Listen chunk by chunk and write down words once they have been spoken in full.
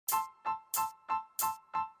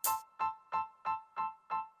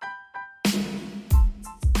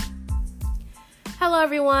Hello,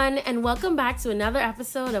 everyone, and welcome back to another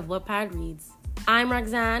episode of Wattpad Reads. I'm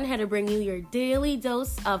Roxanne, here to bring you your daily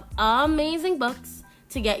dose of amazing books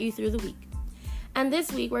to get you through the week. And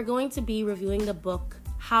this week, we're going to be reviewing the book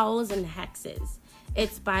Howls and Hexes.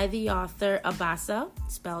 It's by the author Ibassa,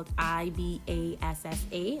 spelled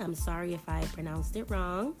I-B-A-S-S-A. I'm sorry if I pronounced it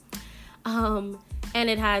wrong. And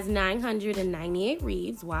it has 998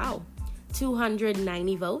 reads, wow,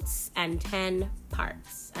 290 votes, and 10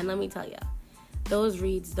 parts. And let me tell you, those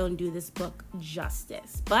reads don't do this book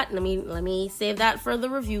justice. But let me save that for the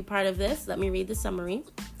review part of this. Let me read the summary.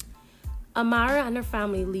 Amara and her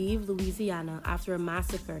family leave Louisiana after a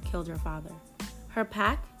massacre killed her father. Her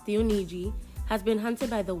pack, the Onigi, has been hunted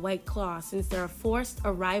by the White Claw since their forced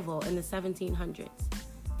arrival in the 1700s.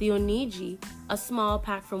 The Onigi, a small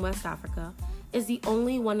pack from West Africa, is the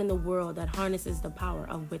only one in the world that harnesses the power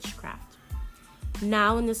of witchcraft.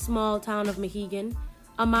 Now in the small town of Mohegan,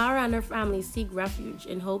 Amara and her family seek refuge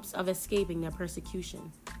in hopes of escaping their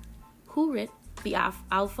persecution. Hurit, the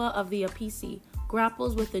alpha of the Apisi,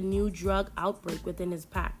 grapples with a new drug outbreak within his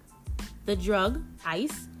pack. The drug,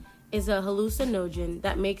 ice, is a hallucinogen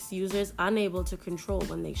that makes users unable to control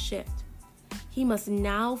when they shift. He must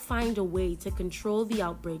now find a way to control the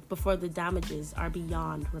outbreak before the damages are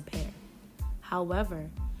beyond repair.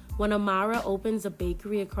 However, when Amara opens a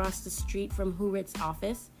bakery across the street from Hurit's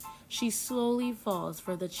office, she slowly falls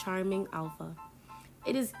for the charming alpha.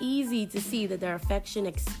 It is easy to see that their affection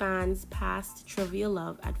expands past trivial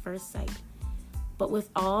love at first sight. But with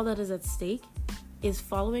all that is at stake, is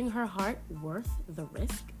following her heart worth the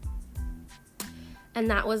risk? And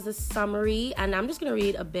that was the summary. And I'm just going to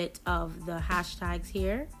read a bit of the hashtags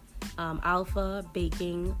here. Alpha,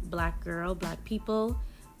 baking, black girl, black people,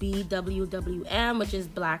 BWWM, which is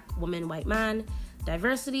black woman, white man,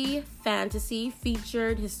 diversity, fantasy,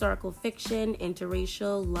 featured, historical fiction,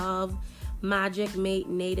 interracial, love, magic, mate,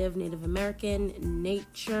 native American,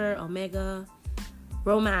 nature, omega,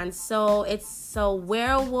 romance. So it's a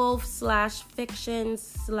werewolf / fiction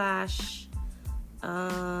 /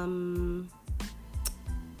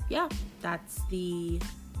 that's the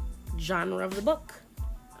genre of the book,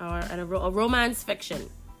 or a romance fiction.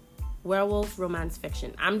 Werewolf romance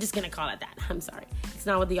fiction. I'm just gonna call it that. I'm sorry, it's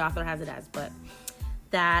not what the author has it as, but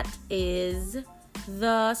that is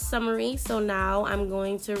the summary. So now I'm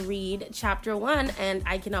going to read chapter 1, and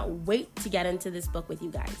I cannot wait to get into this book with you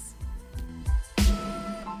guys.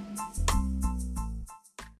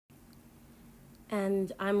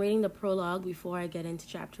 And I'm reading the prologue before I get into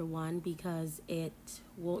chapter 1 because it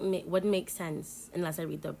wouldn't make sense unless I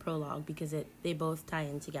read the prologue, because they both tie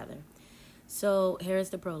in together. So here's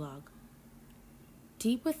the prologue.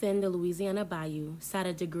 Deep within the Louisiana bayou sat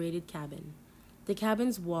a degraded cabin. The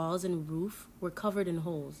cabin's walls and roof were covered in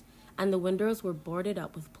holes, and the windows were boarded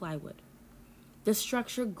up with plywood. The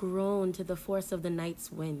structure groaned to the force of the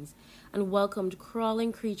night's winds and welcomed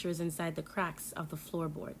crawling creatures inside the cracks of the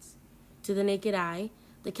floorboards. To the naked eye,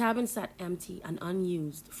 the cabin sat empty and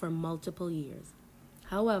unused for multiple years.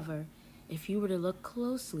 However, if you were to look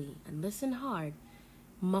closely and listen hard,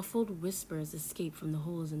 muffled whispers escaped from the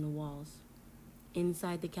holes in the walls.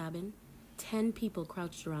 Inside the cabin, 10 people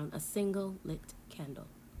crouched around a single lit candle.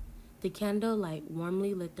 The candle light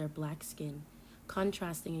warmly lit their black skin,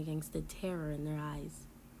 contrasting against the terror in their eyes.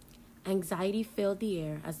 Anxiety filled the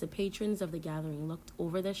air as the patrons of the gathering looked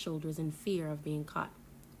over their shoulders in fear of being caught.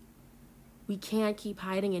 "We can't keep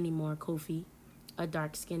hiding anymore, Kofi," a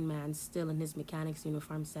dark-skinned man still in his mechanic's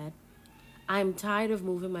uniform said. "I'm tired of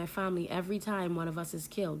moving my family every time one of us is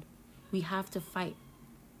killed. We have to fight."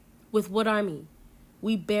 "With what army?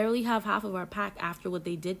 We barely have half of our pack after what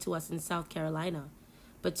they did to us in South Carolina,"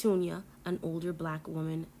 Petunia, an older black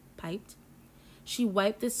woman, piped. She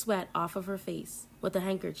wiped the sweat off of her face with a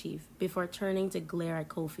handkerchief before turning to glare at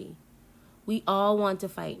Kofi. "We all want to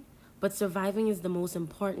fight, but surviving is the most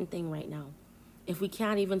important thing right now. If we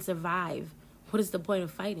can't even survive, what is the point of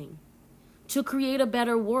fighting?" "To create a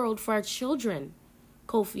better world for our children,"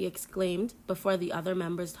 Kofi exclaimed before the other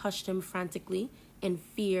members hushed him frantically in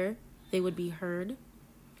fear they would be heard.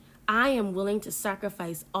 "I am willing to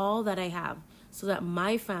sacrifice all that I have so that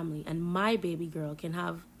my family and my baby girl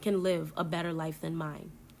can live a better life than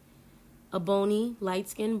mine." A bony,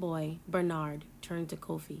 light-skinned boy, Bernard, turned to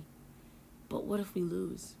Kofi. "But what if we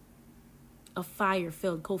lose?" A fire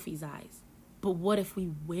filled Kofi's eyes. "But what if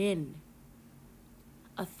we win?"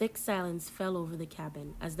 A thick silence fell over the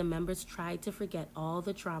cabin as the members tried to forget all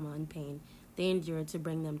the trauma and pain they endured to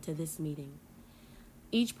bring them to this meeting.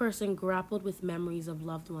 Each person grappled with memories of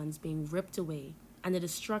loved ones being ripped away and the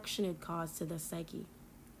destruction it caused to their psyche.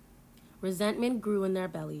 Resentment grew in their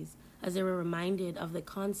bellies as they were reminded of the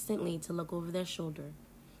constant need to look over their shoulder,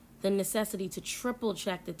 the necessity to triple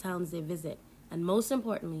check the towns they visit, and most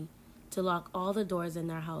importantly, to lock all the doors in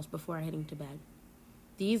their house before heading to bed.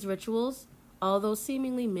 These rituals, although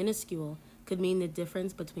seemingly minuscule, could mean the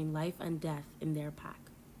difference between life and death in their pack.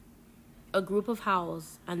 A group of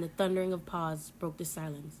howls and the thundering of paws broke the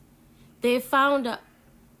silence. They found a...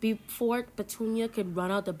 Before Petunia could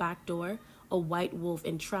run out the back door, a white wolf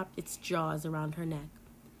entrapped its jaws around her neck.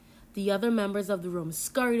 The other members of the room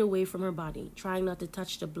scurried away from her body, trying not to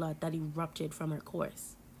touch the blood that erupted from her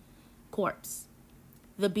corpse.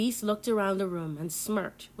 The beast looked around the room and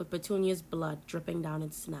smirked with Petunia's blood dripping down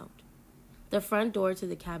its snout. The front door to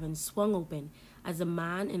the cabin swung open as a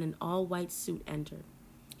man in an all-white suit entered.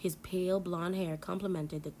 His pale blonde hair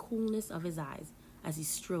complemented the coolness of his eyes as he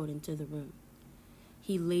strode into the room.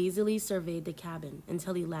 He lazily surveyed the cabin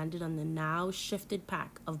until he landed on the now shifted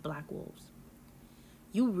pack of black wolves.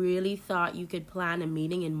 You really thought you could plan a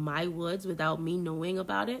meeting in my woods without me knowing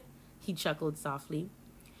about it? He chuckled softly.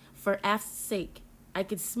 For F's sake, I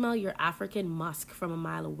could smell your African musk from a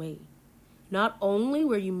mile away. Not only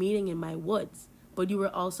were you meeting in my woods, but you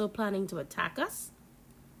were also planning to attack us?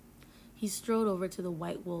 He strode over to the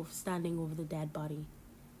white wolf standing over the dead body.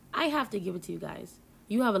 I have to give it to you guys.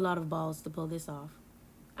 You have a lot of balls to pull this off.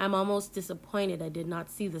 I'm almost disappointed I did not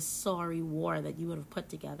see the sorry war that you would have put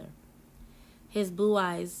together. His blue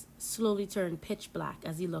eyes slowly turned pitch black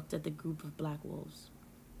as he looked at the group of black wolves.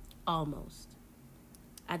 Almost.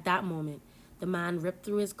 At that moment, the man ripped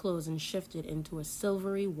through his clothes and shifted into a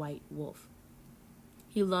silvery white wolf.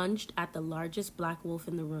 He lunged at the largest black wolf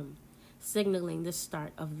in the room, signaling the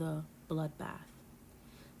start of the bloodbath.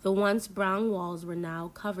 The once brown walls were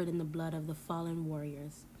now covered in the blood of the fallen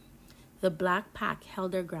warriors. The black pack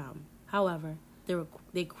held their ground. However,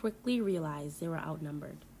 they quickly realized they were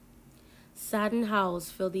outnumbered. Saddened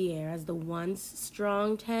howls filled the air as the once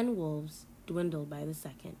strong 10 wolves dwindled by the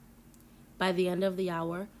second. By the end of the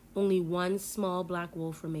hour, only one small black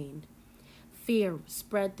wolf remained. Fear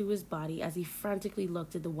spread through his body as he frantically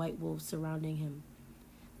looked at the white wolves surrounding him.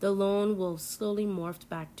 The lone wolf slowly morphed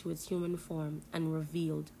back to its human form and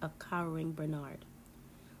revealed a cowering Bernard.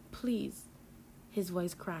 Please, his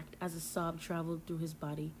voice cracked as a sob traveled through his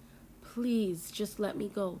body. Please, just let me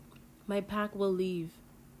go. My pack will leave.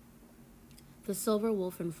 The silver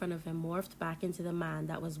wolf in front of him morphed back into the man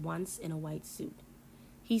that was once in a white suit.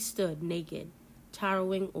 He stood naked,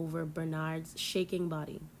 towering over Bernard's shaking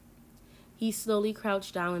body. He slowly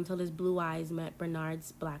crouched down until his blue eyes met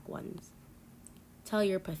Bernard's black ones. Tell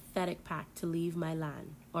your pathetic pack to leave my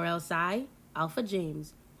land, or else I, Alpha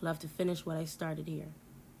James, will have to finish what I started here.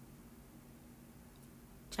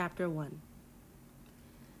 Chapter 1.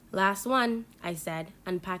 Last one, I said,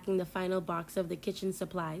 unpacking the final box of the kitchen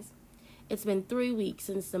supplies. It's been 3 weeks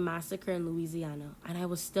since the massacre in Louisiana, and I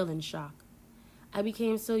was still in shock. I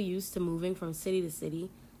became so used to moving from city to city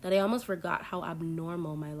that I almost forgot how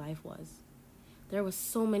abnormal my life was. There were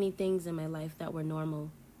so many things in my life that were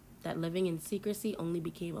normal, that living in secrecy only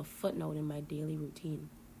became a footnote in my daily routine.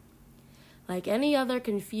 Like any other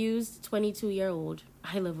confused 22-year-old,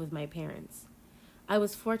 I live with my parents. I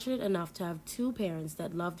was fortunate enough to have 2 parents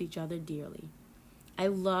that loved each other dearly. I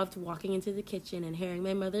loved walking into the kitchen and hearing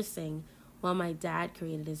my mother sing while my dad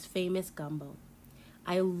created his famous gumbo.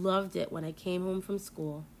 I loved it when I came home from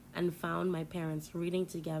school and found my parents reading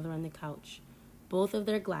together on the couch, both of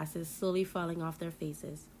their glasses slowly falling off their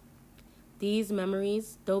faces. These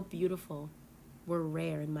memories, though beautiful, were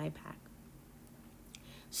rare in my pack.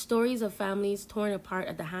 Stories of families torn apart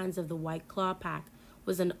at the hands of the White Claw pack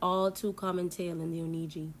was an all-too-common tale in the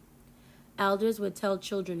Onigi. Elders would tell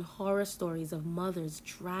children horror stories of mothers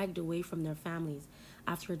dragged away from their families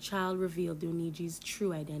after a child revealed the Onigi's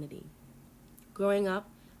true identity. Growing up,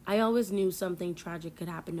 I always knew something tragic could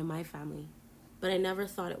happen to my family, but I never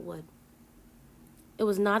thought it would. It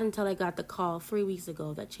was not until I got the call 3 weeks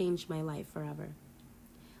ago that changed my life forever.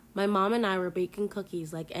 My mom and I were baking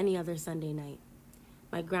cookies like any other Sunday night.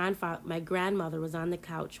 My grandmother was on the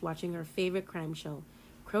couch watching her favorite crime show,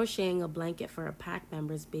 crocheting a blanket for a pack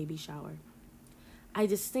member's baby shower. I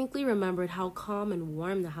distinctly remembered how calm and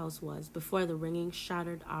warm the house was before the ringing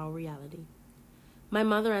shattered our reality. My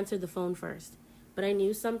mother answered the phone first, but I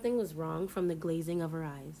knew something was wrong from the glazing of her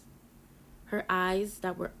eyes. Her eyes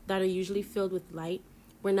that are usually filled with light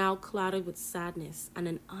were now clouded with sadness and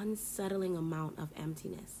an unsettling amount of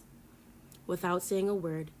emptiness. Without saying a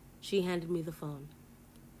word, she handed me the phone.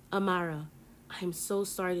 Amara, I'm so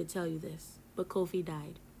sorry to tell you this, but Kofi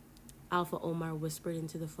died. Alpha Omar whispered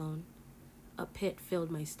into the phone. A pit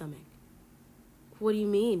filled my stomach. What do you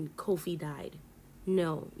mean, Kofi died?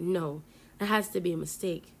 No, that has to be a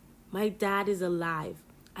mistake. My dad is alive.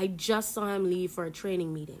 I just saw him leave for a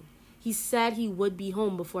training meeting. He said he would be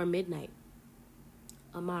home before midnight.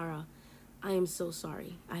 Amara, I am so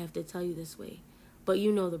sorry I have to tell you this way, but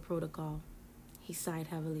you know the protocol. He sighed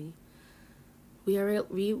heavily. We are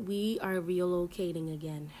relocating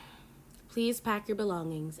again. Please pack your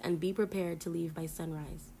belongings and be prepared to leave by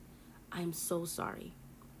sunrise. I am so sorry.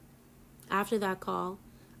 After that call,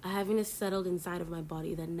 a heaviness settled inside of my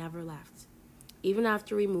body that never left. Even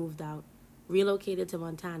after we moved out, relocated to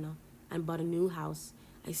Montana, and bought a new house,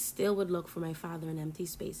 I still would look for my father in empty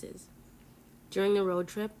spaces. During the road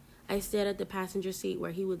trip, I stared at the passenger seat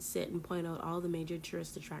where he would sit and point out all the major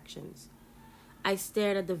tourist attractions. I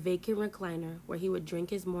stared at the vacant recliner where he would drink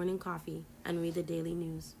his morning coffee and read the daily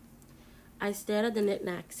news. I stared at the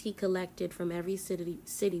knickknacks he collected from every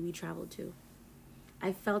city we traveled to.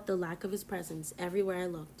 I felt the lack of his presence everywhere I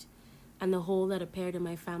looked, and the hole that appeared in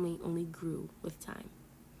my family only grew with time.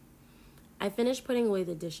 I finished putting away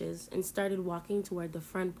the dishes and started walking toward the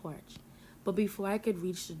front porch, but before I could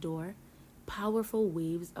reach the door, powerful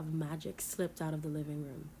waves of magic slipped out of the living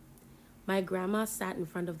room. My grandma sat in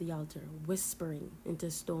front of the altar, whispering into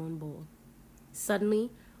a stone bowl. Suddenly,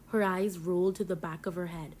 her eyes rolled to the back of her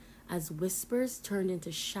head as whispers turned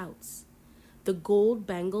into shouts. The gold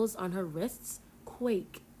bangles on her wrists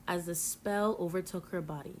quaked as the spell overtook her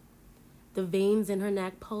body. The veins in her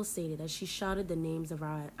neck pulsated as she shouted the names of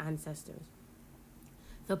our ancestors.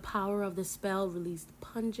 The power of the spell released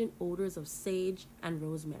pungent odors of sage and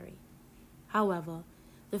rosemary. However,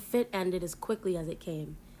 the fit ended as quickly as it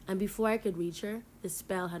came, and before I could reach her, the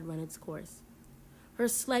spell had run its course. Her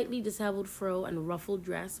slightly disheveled fro and ruffled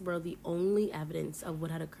dress were the only evidence of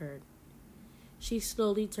what had occurred. She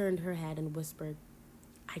slowly turned her head and whispered,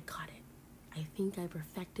 I got it. I think I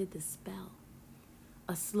perfected the spell.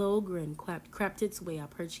 A slow grin crept its way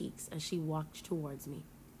up her cheeks as she walked towards me.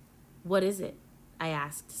 What is it? I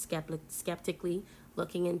asked skeptically,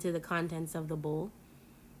 looking into the contents of the bowl.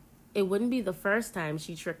 It wouldn't be the first time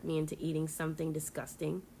she tricked me into eating something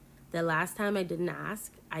disgusting. The last time I didn't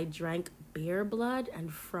ask, I drank bear blood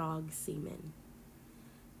and frog semen.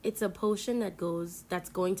 It's a potion that's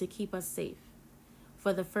going to keep us safe.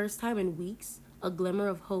 For the first time in weeks, a glimmer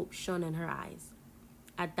of hope shone in her eyes.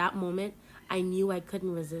 At that moment, I knew I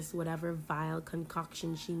couldn't resist whatever vile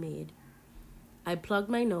concoction she made. I plugged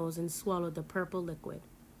my nose and swallowed the purple liquid.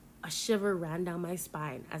 A shiver ran down my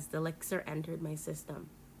spine as the elixir entered my system.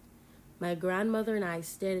 My grandmother and I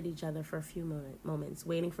stared at each other for a few moments,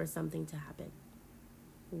 waiting for something to happen.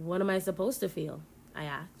 What am I supposed to feel? I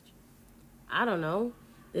asked. I don't know.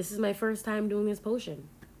 This is my first time doing this potion.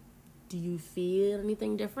 Do you feel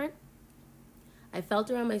anything different? I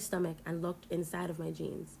felt around my stomach and looked inside of my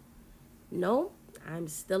jeans. No, I'm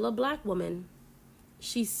still a black woman.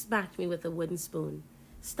 She smacked me with a wooden spoon.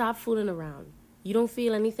 Stop fooling around. You don't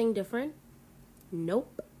feel anything different?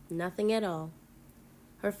 Nope, nothing at all.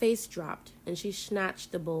 Her face dropped, and she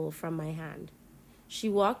snatched the bowl from my hand. She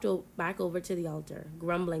walked back over to the altar,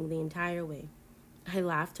 grumbling the entire way. I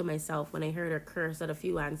laughed to myself when I heard her curse at a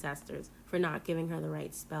few ancestors for not giving her the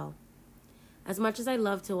right spell. As much as I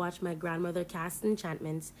loved to watch my grandmother cast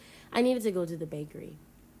enchantments, I needed to go to the bakery.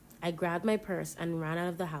 I grabbed my purse and ran out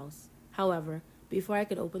of the house. However, before I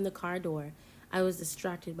could open the car door, I was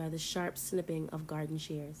distracted by the sharp snipping of garden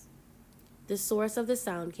shears. The source of the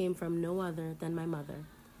sound came from no other than my mother.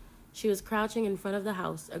 She was crouching in front of the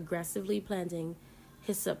house, aggressively planting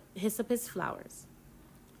hyssopus flowers.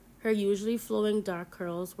 Her usually flowing dark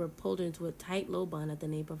curls were pulled into a tight low bun at the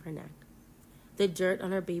nape of her neck. The dirt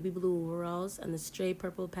on her baby blue overalls and the stray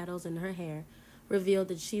purple petals in her hair revealed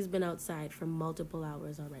that she's been outside for multiple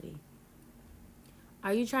hours already.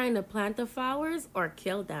 Are you trying to plant the flowers or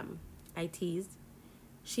kill them? I teased.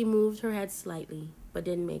 She moved her head slightly, but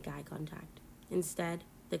didn't make eye contact. Instead,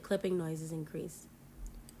 the clipping noises increased.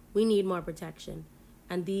 We need more protection,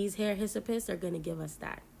 and these hair hyssopus are going to give us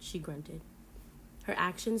that, she grunted. Her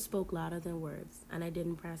actions spoke louder than words, and I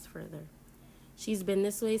didn't press further. She's been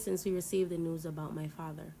this way since we received the news about my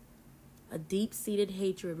father. A deep-seated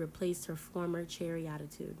hatred replaced her former cheery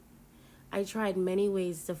attitude. I tried many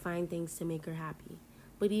ways to find things to make her happy,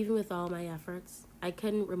 but even with all my efforts, I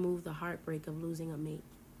couldn't remove the heartbreak of losing a mate.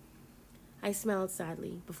 I smiled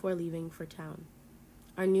sadly before leaving for town.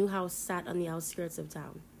 Our new house sat on the outskirts of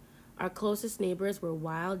town. Our closest neighbors were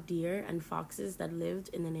wild deer and foxes that lived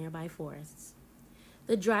in the nearby forests.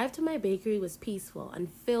 The drive to my bakery was peaceful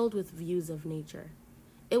and filled with views of nature.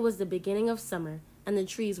 It was the beginning of summer, and the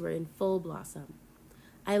trees were in full blossom.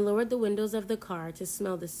 I lowered the windows of the car to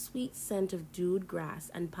smell the sweet scent of dewed grass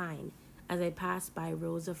and pine as I passed by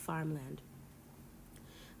rows of farmland.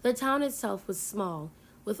 The town itself was small,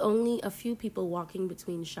 with only a few people walking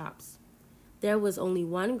between shops. There was only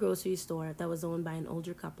one grocery store that was owned by an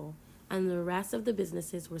older couple, and the rest of the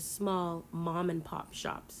businesses were small mom-and-pop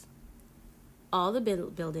shops. All the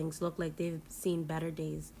buildings looked like they've seen better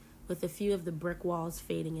days, with a few of the brick walls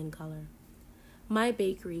fading in color. My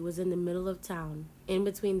bakery was in the middle of town, in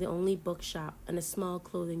between the only bookshop and a small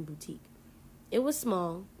clothing boutique. It was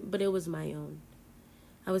small, but it was my own.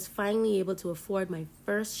 I was finally able to afford my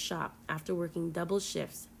first shop after working double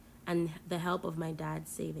shifts and the help of my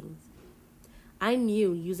dad's savings. I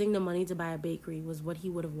knew using the money to buy a bakery was what he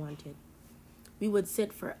would have wanted. We would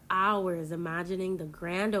sit for hours imagining the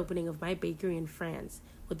grand opening of my bakery in France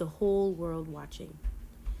with the whole world watching.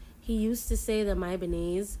 He used to say that my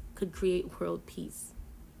beignets could create world peace.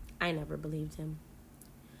 I never believed him.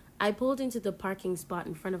 I pulled into the parking spot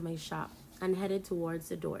in front of my shop and headed towards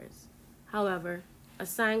the doors. However, a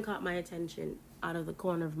sign caught my attention out of the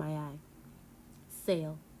corner of my eye.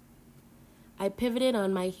 Sale. I pivoted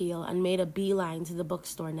on my heel and made a beeline to the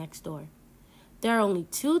bookstore next door. There are only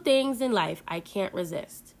two things in life I can't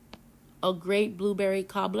resist: a great blueberry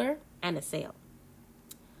cobbler and a sale.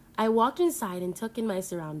 I walked inside and took in my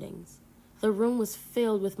surroundings. The room was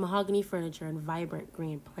filled with mahogany furniture and vibrant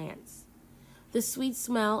green plants. The sweet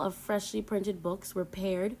smell of freshly printed books were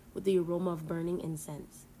paired with the aroma of burning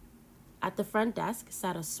incense. At the front desk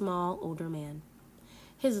sat a small, older man.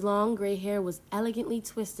 His long gray hair was elegantly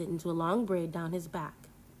twisted into a long braid down his back.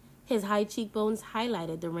 His high cheekbones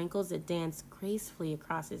highlighted the wrinkles that danced gracefully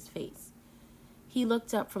across his face. He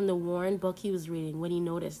looked up from the worn book he was reading when he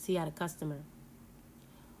noticed he had a customer.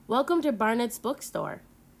 "Welcome to Barnett's bookstore."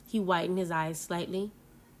 He widened his eyes slightly.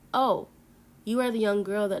 "Oh, you are the young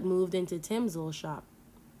girl that moved into Tim's old shop."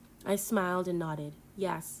 I smiled and nodded.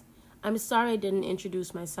 "Yes, I'm sorry I didn't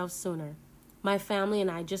introduce myself sooner. My family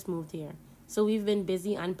and I just moved here, so we've been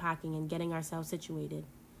busy unpacking and getting ourselves situated.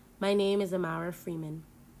 My name is Amara Freeman."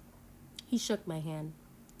 He shook my hand.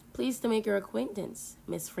 "Pleased to make your acquaintance,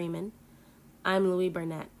 Miss Freeman. I'm Louis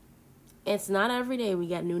Burnett. It's not every day we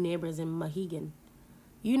get new neighbors in Mohegan.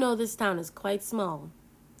 You know this town is quite small."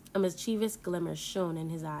 A mischievous glimmer shone in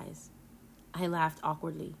his eyes. I laughed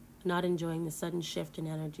awkwardly, not enjoying the sudden shift in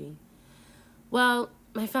energy. "Well,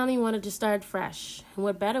 my family wanted to start fresh, and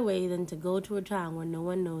what better way than to go to a town where no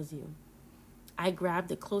one knows you?" I grabbed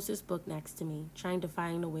the closest book next to me, trying to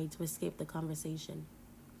find a way to escape the conversation.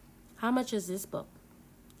 "How much is this book?"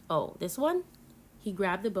 "Oh, this one?" He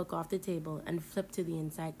grabbed the book off the table and flipped to the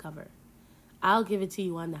inside cover. "I'll give it to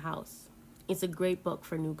you on the house. It's a great book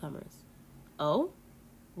for newcomers." "Oh?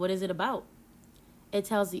 What is it about?" "It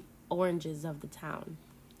tells the oranges of the town."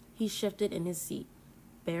 He shifted in his seat,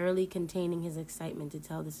 barely containing his excitement to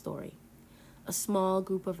tell the story. A small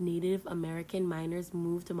group of Native American miners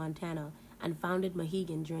moved to Montana and founded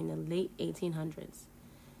Mohegan during the late 1800s.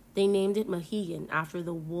 They named it Mohegan after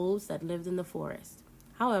the wolves that lived in the forest.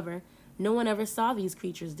 However, no one ever saw these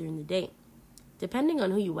creatures during the day. Depending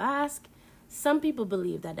on who you ask, some people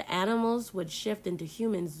believe that the animals would shift into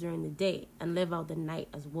humans during the day and live out the night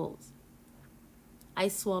as wolves. I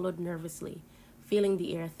swallowed nervously, feeling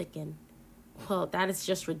the air thicken. "Well, that is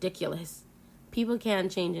just ridiculous. People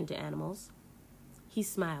can't change into animals." He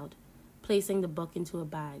smiled, placing the book into a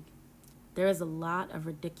bag. "There is a lot of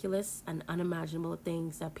ridiculous and unimaginable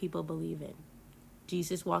things that people believe in.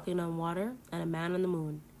 Jesus walking on water and a man on the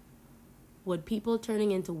moon. Would people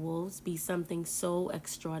turning into wolves be something so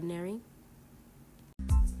extraordinary?"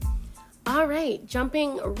 All right,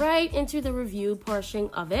 jumping right into the review portion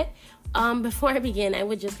of it. Before I begin, I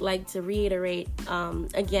would just like to reiterate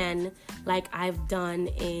again, like I've done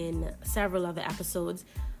in several other episodes.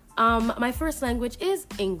 My first language is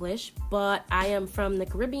English, but I am from the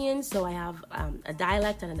Caribbean, so I have a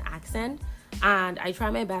dialect and an accent, and I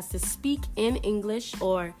try my best to speak in English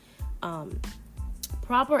or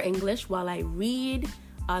proper English while I read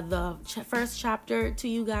the first chapter to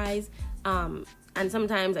you guys. And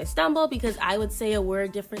sometimes I stumble because I would say a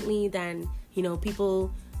word differently than,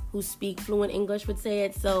 people who speak fluent English would say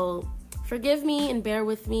it. So forgive me and bear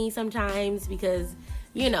with me sometimes because,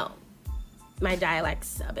 my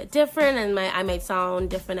dialect's a bit different and I might sound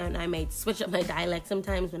different and I might switch up my dialect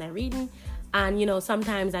sometimes when I'm reading. And,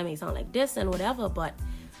 sometimes I may sound like this and whatever,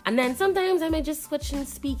 and then sometimes I may just switch and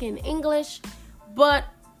speak in English. But,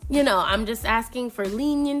 I'm just asking for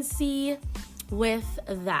leniency with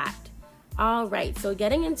that. All right, so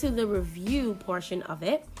getting into the review portion of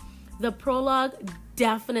it, the prologue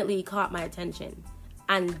definitely caught my attention.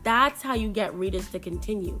 And that's how you get readers to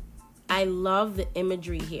continue. I love the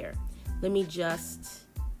imagery here. Let me just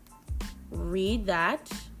read that.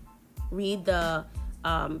 Read the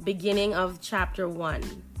beginning of chapter 1.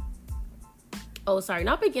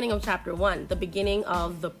 not beginning of chapter 1, the beginning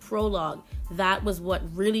of the prologue. That was what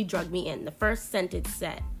really drug me in. The first sentence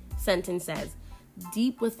says,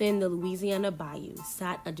 deep within the Louisiana bayou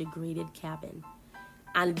sat a degraded cabin.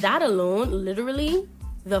 And that alone, literally,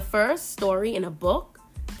 the first story in a book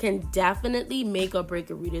can definitely make or break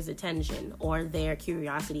a reader's attention or their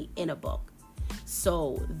curiosity in a book.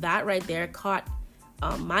 So that right there caught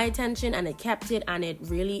my attention, and it kept it, and it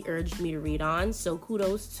really urged me to read on. So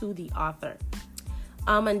kudos to the author.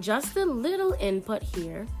 And just a little input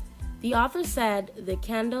here. The author said the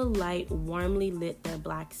candlelight warmly lit their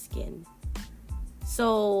black skin.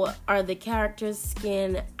 So are the characters'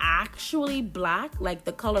 skin actually black, like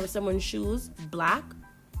the color of someone's shoes, black?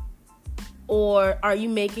 Or are you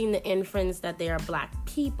making the inference that they are black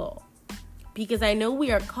people? Because I know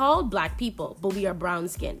we are called black people, but we are brown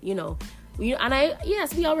skinned, you know. We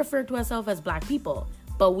all refer to ourselves as black people,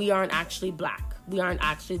 but we aren't actually black. We aren't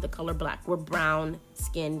actually the color black. We're brown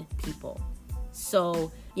skinned people.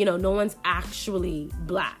 So, no one's actually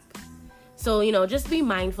black. So, just be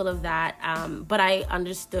mindful of that. But I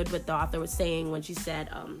understood what the author was saying when she said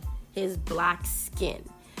his black skin.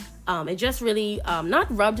 It just really not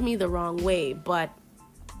rubbed me the wrong way, but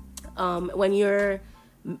when you're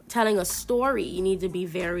telling a story, you need to be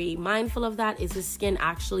very mindful of that. Is his skin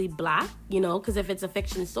actually black? Because if it's a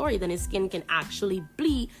fiction story, then his skin can actually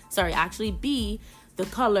be the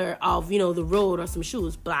color of, the road or some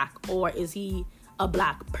shoes, black. Or is he a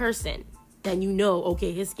black person? Then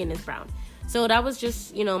okay, his skin is brown. So that was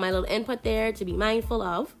just, my little input there to be mindful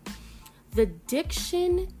of. The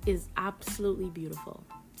diction is absolutely beautiful.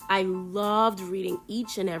 I loved reading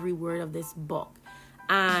each and every word of this book.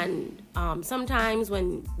 And sometimes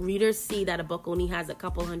when readers see that a book only has a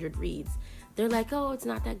couple hundred reads, they're like, oh, it's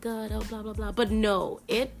not that good, oh, blah, blah, blah. But no,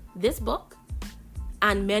 this book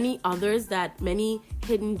and many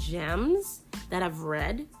hidden gems that I've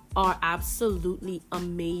read are absolutely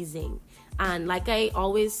amazing. And like I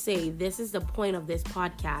always say, this is the point of this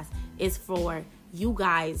podcast, is for you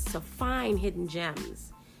guys to find hidden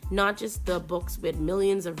gems, not just the books with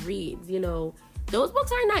millions of reads. Those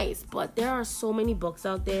books are nice, but there are so many books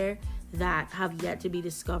out there that have yet to be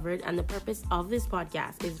discovered. And the purpose of this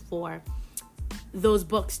podcast is for those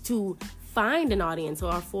books to find an audience,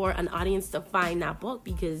 or for an audience to find that book,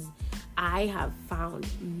 because I have found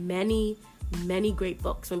many great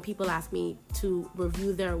books. When people ask me to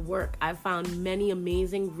review their work, I've found many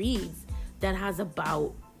amazing reads that has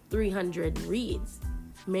about 300 reads.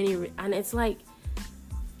 And it's like,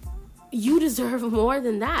 you deserve more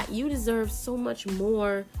than that. You deserve so much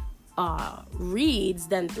more reads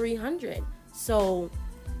than 300. So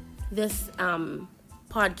this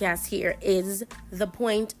podcast here is the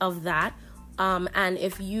point of that. And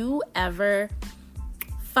if you ever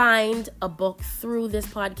find a book through this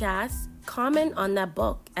podcast, comment on that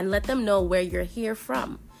book and let them know where you're here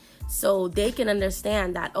from, so they can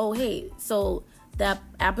understand that, oh, hey, so that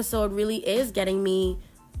episode really is getting me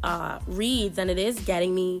reads, and it is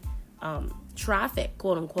getting me traffic,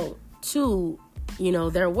 quote unquote, to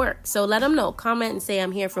their work. So let them know. Comment and say,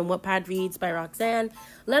 I'm here from Wattpad Reads by Roxanne.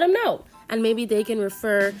 Let them know, and maybe they can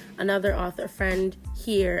refer another author friend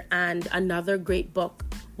here, and another great book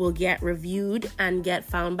will get reviewed and get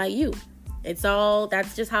found by you.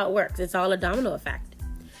 That's just how it works. It's all a domino effect.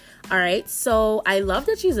 All right. So I love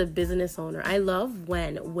that she's a business owner. I love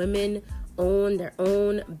when women own their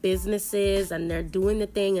own businesses and they're doing the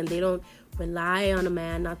thing and they don't rely on a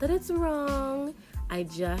man. Not that it's wrong. I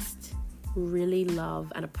just really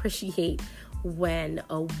love and appreciate when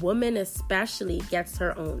a woman especially gets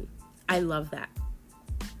her own. I love that.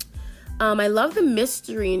 I love the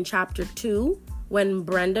mystery in chapter 2 when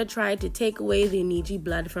Brenda tried to take away the Oniji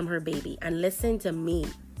blood from her baby. And listen to me.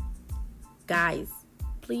 Guys,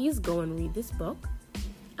 please go and read this book.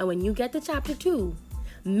 And when you get to chapter 2,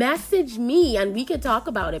 message me and we could talk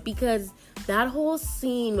about it, because that whole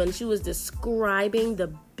scene when she was describing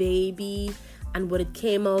the baby and what it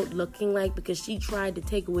came out looking like, because she tried to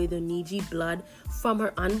take away the Oniji blood from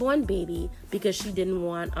her unborn baby because she didn't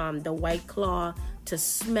want the White Claw to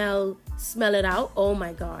smell it out. Oh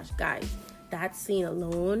my gosh, guys. That scene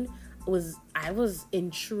alone I was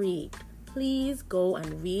intrigued. Please go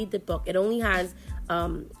and read the book. It only has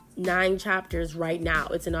 9 chapters right now.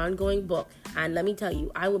 It's an ongoing book. And let me tell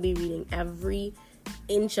you, I will be reading every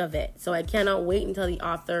inch of it. So I cannot wait until the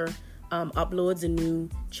author uploads a new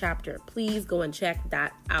chapter. Please go and check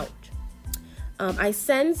that out. I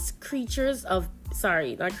sense centuries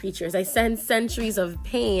of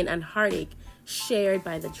pain and heartache shared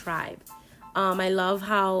by the tribe. I love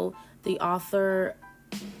how the author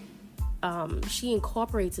she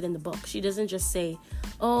incorporates it in the book. She doesn't just say,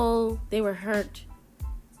 oh, they were hurt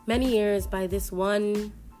many years by this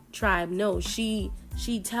one tribe. No, she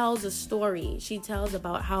tells a story. She tells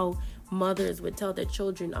about how mothers would tell their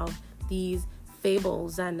children of these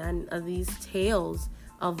fables and these tales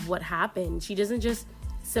of what happened. She doesn't just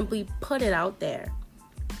simply put it out there.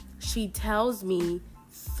 She tells me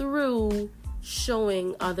through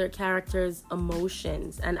showing other characters'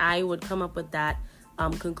 emotions, and I would come up with that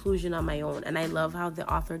conclusion on my own. And I love how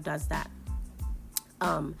the author does that.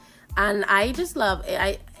 And I just love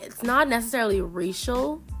it. It's not necessarily a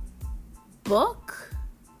racial book.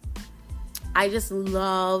 I just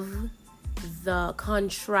love the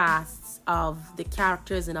contrasts of the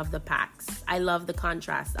characters and of the packs. I love the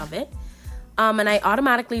contrast of it. And I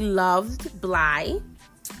automatically loved Bly.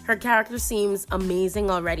 Her character seems amazing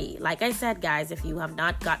already. Like I said, guys, if you have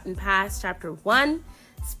not gotten past chapter 1,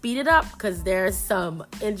 speed it up, because there's some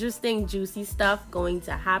interesting, juicy stuff going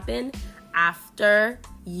to happen after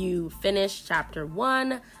you finish chapter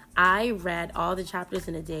 1. I read all the chapters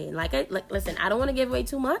in a day. And listen, I don't want to give away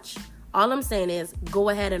too much. All I'm saying is go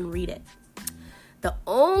ahead and read it. The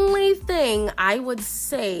only thing I would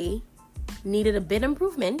say needed a bit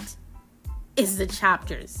improvement is the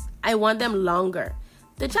chapters. I want them longer.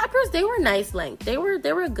 The chapters, they were nice length. They were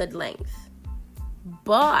a good length.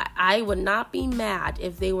 But I would not be mad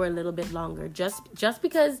if they were a little bit longer. Just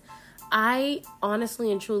because I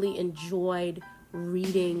honestly and truly enjoyed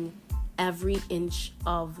reading every inch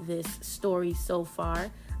of this story so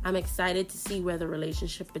far. I'm excited to see where the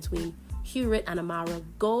relationship between Hewitt and Amara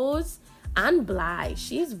goes. And Bly,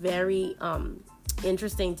 she's very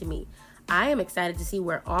interesting to me. I am excited to see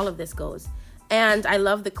where all of this goes. And I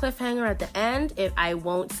love the cliffhanger at the end. I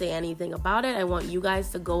won't say anything about it. I want you guys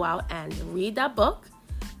to go out and read that book.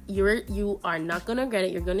 You are not going to regret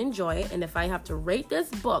it. You're going to enjoy it. And if I have to rate this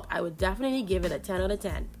book, I would definitely give it a 10 out of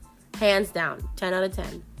 10. Hands down, 10 out of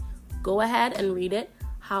 10. Go ahead and read it.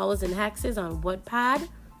 Howls and Hexes on Wattpad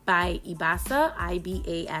by Ibassa,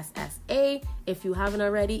 Ibassa. If you haven't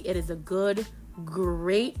already, it is a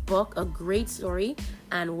great book, a great story.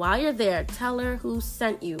 And while you're there, tell her who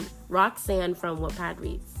sent you. Roxanne from Wattpad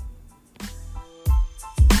Reads.